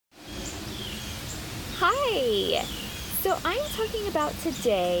Hi! So I'm talking about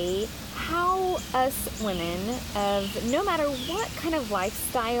today how us women of no matter what kind of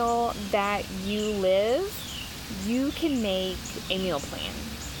lifestyle that you live, you can make a meal plan.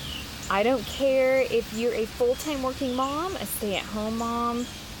 I don't care if you're a full-time working mom, a stay-at-home mom,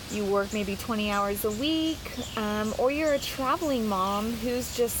 you work maybe 20 hours a week, or you're a traveling mom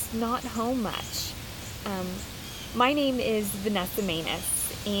who's just not home much. My name is Vanessa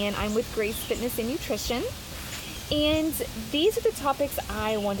Manus, and I'm with Grace Fitness and Nutrition. And these are the topics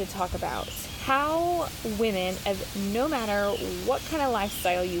I want to talk about. How women, of no matter what kind of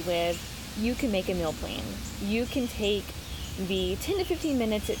lifestyle you live, you can make a meal plan. You can take the 10 to 15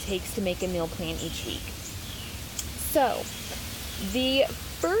 minutes it takes to make a meal plan each week. So, the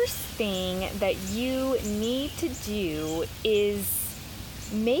first thing that you need to do is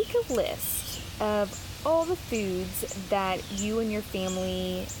make a list of all the foods that you and your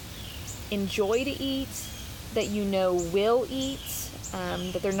family enjoy to eat, that you know will eat,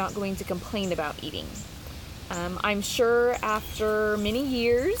 that they're not going to complain about eating. I'm sure after many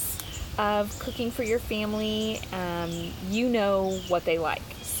years of cooking for your family, you know what they like.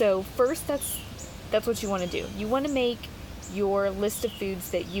 So first, that's what you want to do. You want to make your list of foods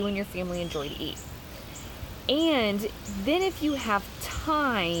that you and your family enjoy to eat. And then if you have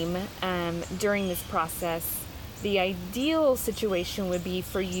time during this process, the ideal situation would be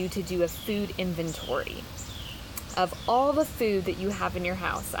for you to do a food inventory of all the food that you have in your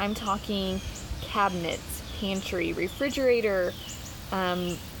house. I'm talking cabinets, pantry, refrigerator,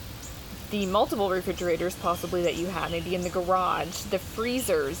 the multiple refrigerators possibly that you have, maybe in the garage, the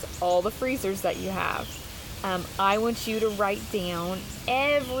freezers, all the freezers that you have. I want you to write down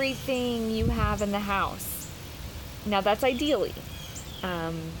everything you have in the house. Now that's ideally.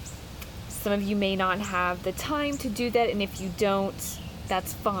 Some of you may not have the time to do that, and if you don't,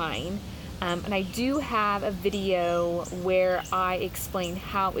 that's fine. And I do have a video where I explain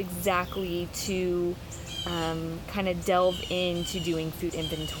how exactly to kind of delve into doing food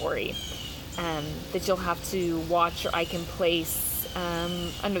inventory that you'll have to watch, or I can place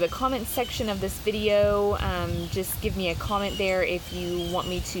under the comment section of this video. Just give me a comment there if you want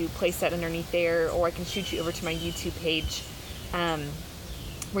me to place that underneath there, or I can shoot you over to my YouTube page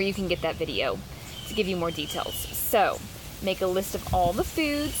where you can get that video to give you more details. So make a list of all the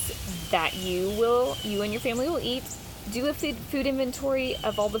foods that you and your family will eat. Do a food inventory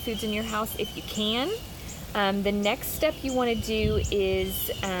of all the foods in your house if you can. The next step you want to do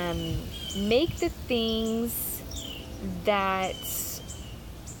is make the things that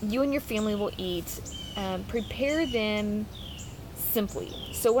you and your family will eat, prepare them simply.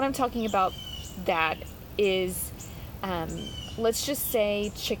 So what I'm talking about that is, let's just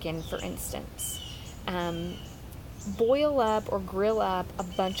say chicken, for instance. Boil up or grill up a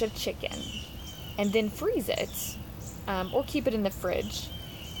bunch of chicken and then freeze it, or keep it in the fridge,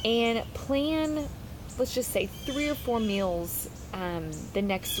 and plan, let's just say 3 or 4 meals the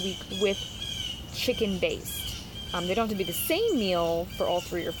next week with chicken based. They don't have to be the same meal for all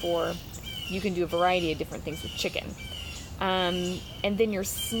 3 or 4. You can do a variety of different things with chicken. And then your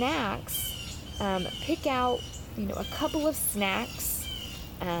snacks, pick out, a couple of snacks,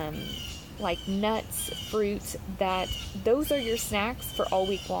 like nuts, fruit, those are your snacks for all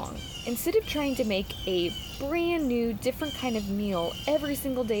week long. Instead of trying to make a brand new, different kind of meal every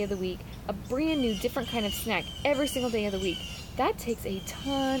single day of the week, a brand new, different kind of snack every single day of the week, that takes a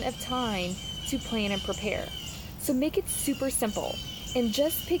ton of time to plan and prepare. So make it super simple and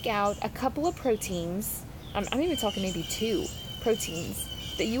just pick out a couple of proteins. I'm even talking maybe 2 proteins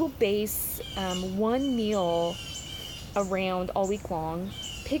that you will base one meal around all week long.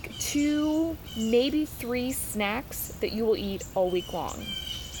 Pick 2, maybe 3 snacks that you will eat all week long.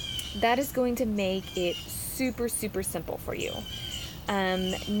 That is going to make it super, super simple for you.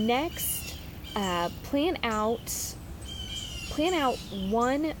 Next, plan out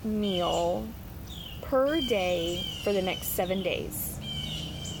 1 meal per day for the next 7 days.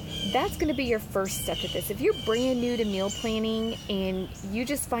 That's going to be your first step to this. If you're brand new to meal planning and you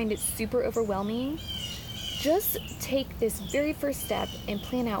just find it super overwhelming, just take this very first step and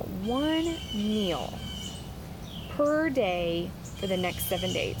plan out 1 meal per day for the next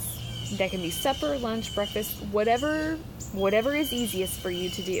 7 days. That can be supper, lunch, breakfast, whatever is easiest for you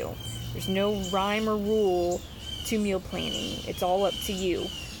to do. There's no rhyme or rule to meal planning. It's all up to you.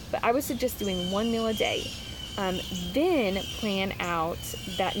 But I would suggest doing 1 meal a day. Then plan out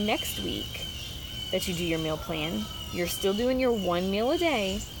that next week that you do your meal plan. You're still doing your 1 meal a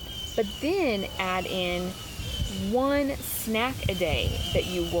day, but then add in 1 snack a day that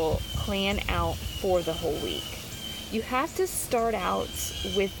you will plan out for the whole week. You have to start out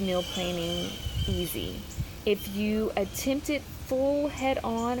with meal planning easy. If you attempt it full head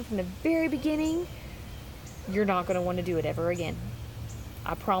on from the very beginning, you're not going to want to do it ever again.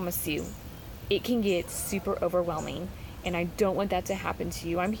 I promise you, it can get super overwhelming, and I don't want that to happen to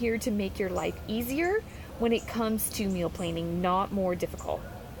you. I'm here to make your life easier when it comes to meal planning, not more difficult.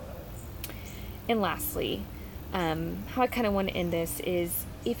 And lastly, how I kind of want to end this is,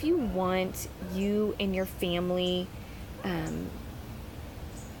 if you want you and your family,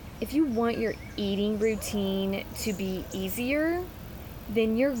 if you want your eating routine to be easier,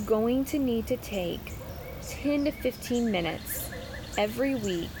 then you're going to need to take 10 to 15 minutes every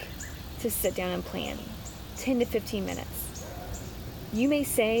week to sit down and plan. 10 to 15 minutes. You may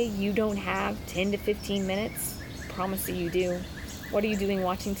say you don't have 10 to 15 minutes. I promise you do. What are you doing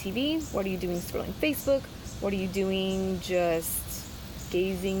watching TV? What are you doing scrolling Facebook? What are you doing just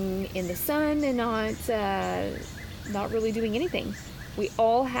gazing in the sun and not really doing anything? We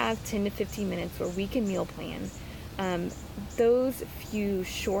all have 10 to 15 minutes where we can meal plan. Those few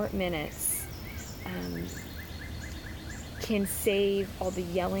short minutes can save all the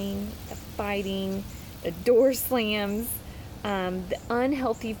yelling, the fighting, the door slams, the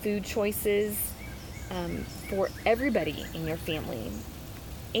unhealthy food choices for everybody in your family.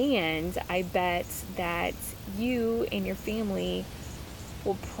 And I bet that you and your family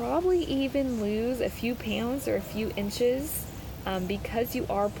will probably even lose a few pounds or a few inches because you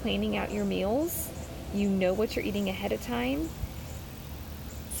are planning out your meals. You know what you're eating ahead of time.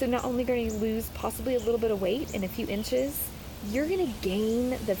 So not only are you going to lose possibly a little bit of weight and a few inches, you're going to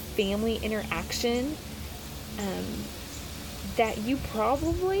gain the family interaction that you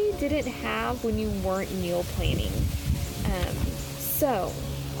probably didn't have when you weren't meal planning. So,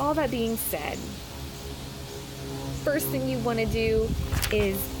 all that being said, first thing you want to do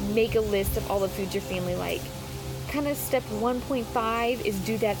is make a list of all the foods your family like. Kind of step 1.5 is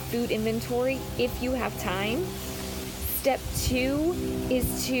do that food inventory if you have time. Step 2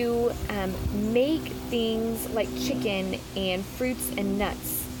 is to make things like chicken and fruits and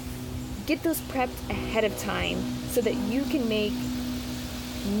nuts. Get those prepped ahead of time so that you can make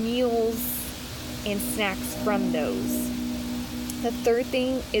meals and snacks from those. The third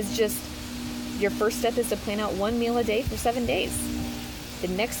thing is just, your first step is to plan out one meal a day for 7 days. The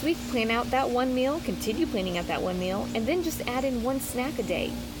next week, plan out that one meal, continue planning out that one meal, and then just add in one snack a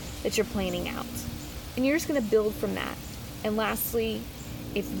day that you're planning out. And you're just going to build from that. And lastly,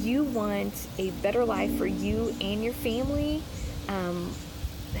 if you want a better life for you and your family,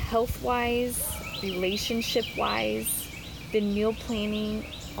 health-wise, relationship-wise, then meal planning,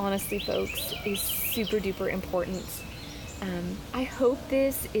 honestly, folks, is super duper important. I hope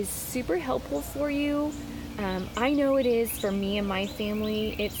this is super helpful for you. I know it is for me and my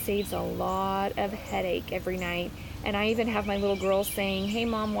family. It saves a lot of headache every night. And I even have my little girl saying, "Hey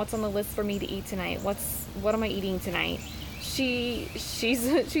mom, what's on the list for me to eat tonight? What am I eating tonight?"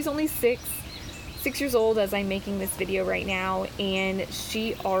 She's only 6 years old as I'm making this video right now, and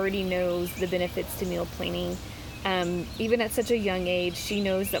she already knows the benefits to meal planning. Even at such a young age, she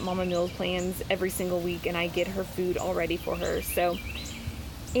knows that Mama meal plans every single week, and I get her food all ready for her. So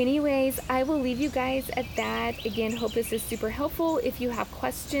anyways, I will leave you guys at that. Again, hope this is super helpful. If you have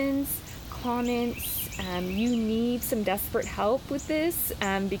questions, comments, you need some desperate help with this,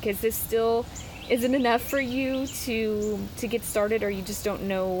 because this still isn't enough for you to get started, or you just don't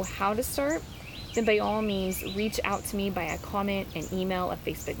know how to start, then by all means reach out to me by a comment, an email, a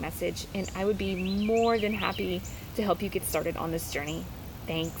Facebook message, and I would be more than happy to help you get started on this journey.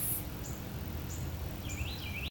 Thanks.